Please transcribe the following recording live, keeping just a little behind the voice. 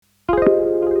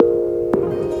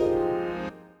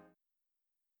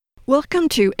Welcome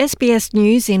to SBS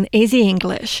News in Easy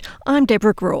English. I'm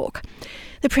Deborah Groark.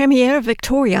 The Premier of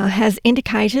Victoria has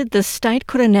indicated the state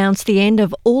could announce the end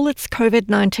of all its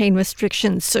COVID-19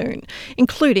 restrictions soon,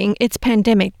 including its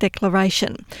pandemic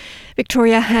declaration.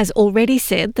 Victoria has already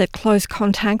said that close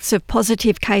contacts of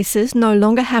positive cases no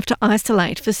longer have to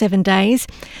isolate for 7 days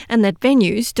and that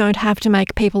venues don't have to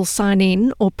make people sign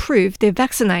in or prove they're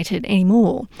vaccinated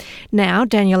anymore. Now,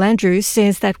 Daniel Andrews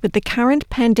says that with the current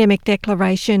pandemic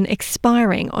declaration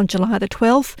expiring on July the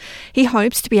 12th, he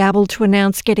hopes to be able to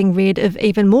announce getting rid of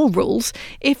even more rules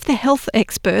if the health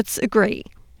experts agree.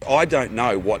 I don't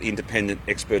know what independent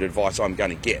expert advice I'm going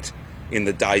to get in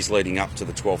the days leading up to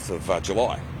the 12th of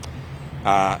July.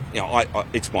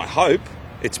 It's my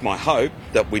hope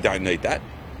that we don't need that,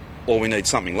 or we need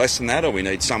something less than that, or we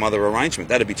need some other arrangement.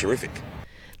 That'd be terrific.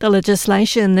 The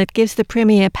legislation that gives the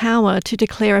Premier power to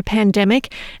declare a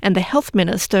pandemic and the Health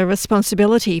Minister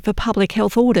responsibility for public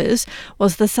health orders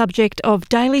was the subject of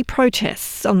daily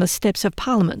protests on the steps of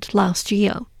Parliament last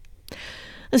year.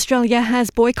 Australia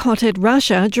has boycotted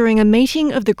Russia during a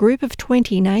meeting of the Group of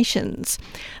 20 Nations.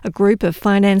 A group of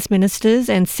finance ministers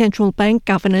and central bank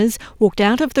governors walked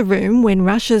out of the room when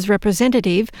Russia's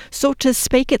representative sought to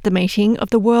speak at the meeting of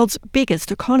the world's biggest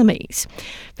economies.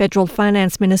 Federal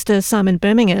Finance Minister Simon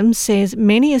Birmingham says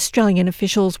many Australian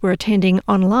officials were attending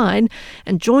online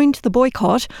and joined the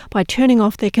boycott by turning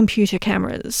off their computer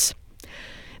cameras.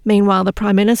 Meanwhile, the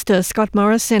Prime Minister, Scott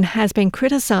Morrison, has been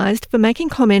criticised for making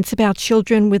comments about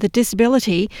children with a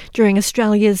disability during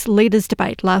Australia's Leaders'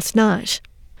 Debate last night.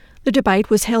 The debate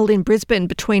was held in Brisbane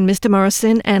between Mr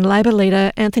Morrison and Labor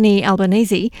leader Anthony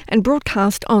Albanese and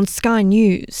broadcast on Sky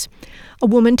News. A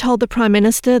woman told the Prime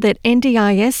Minister that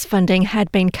NDIS funding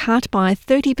had been cut by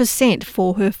 30%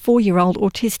 for her 4-year-old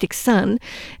autistic son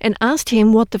and asked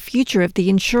him what the future of the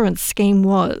insurance scheme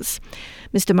was.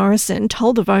 Mr Morrison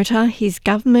told the voter his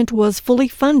government was fully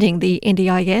funding the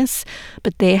NDIS,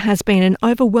 but there has been an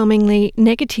overwhelmingly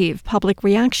negative public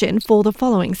reaction for the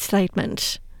following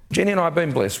statement. Jenny and I have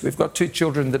been blessed. We've got 2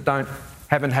 children that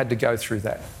haven't had to go through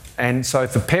that. And so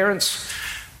for parents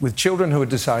with children who are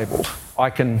disabled, I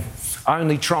can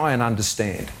only try and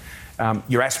understand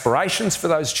your aspirations for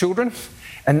those children.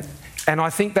 And I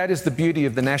think that is the beauty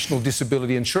of the National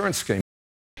Disability Insurance Scheme.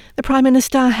 The Prime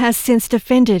Minister has since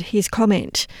defended his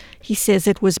comment. He says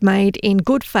it was made in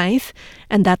good faith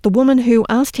and that the woman who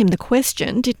asked him the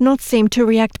question did not seem to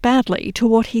react badly to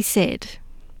what he said.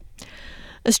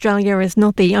 Australia is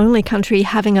not the only country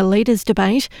having a leaders'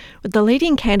 debate, with the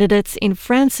leading candidates in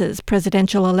France's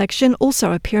presidential election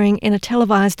also appearing in a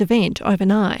televised event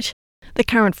overnight. The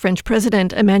current French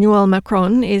President Emmanuel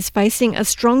Macron is facing a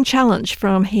strong challenge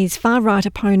from his far-right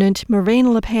opponent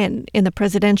Marine Le Pen in the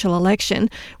presidential election,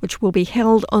 which will be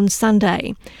held on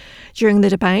Sunday. During the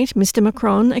debate, Mr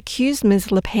Macron accused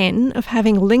Ms Le Pen of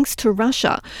having links to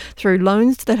Russia through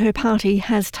loans that her party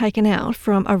has taken out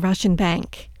from a Russian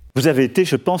bank. I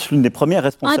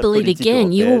believe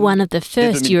again you were one of the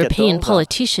first European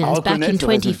politicians back in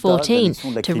 2014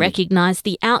 to recognise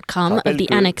the outcome of the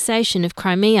annexation of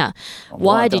Crimea.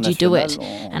 Why did you do it?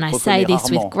 And I say this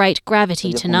with great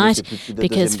gravity tonight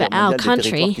because for our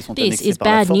country this is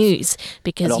bad news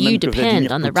because you depend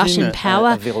on the Russian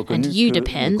power and you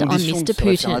depend on Mr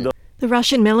Putin. The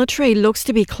Russian military looks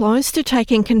to be close to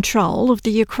taking control of the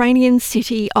Ukrainian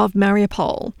city of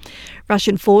Mariupol.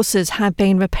 Russian forces have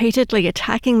been repeatedly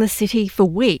attacking the city for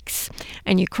weeks,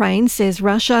 and Ukraine says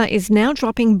Russia is now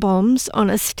dropping bombs on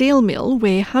a steel mill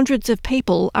where hundreds of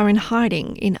people are in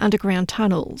hiding in underground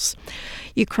tunnels.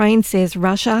 Ukraine says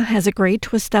Russia has agreed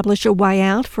to establish a way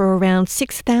out for around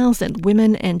 6,000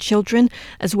 women and children,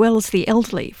 as well as the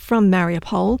elderly, from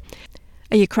Mariupol.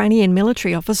 A Ukrainian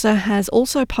military officer has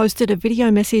also posted a video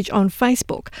message on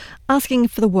Facebook asking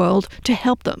for the world to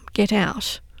help them get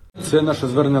out. This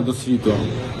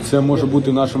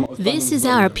is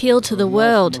our appeal to the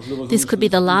world. This could be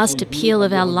the last appeal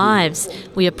of our lives.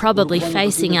 We are probably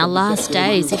facing our last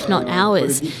days, if not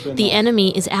hours. The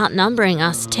enemy is outnumbering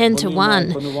us 10 to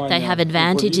 1. They have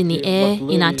advantage in the air,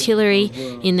 in artillery,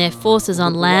 in their forces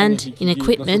on land, in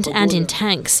equipment and in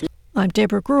tanks. I'm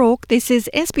Deborah Groark. This is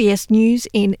SBS News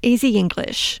in Easy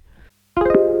English.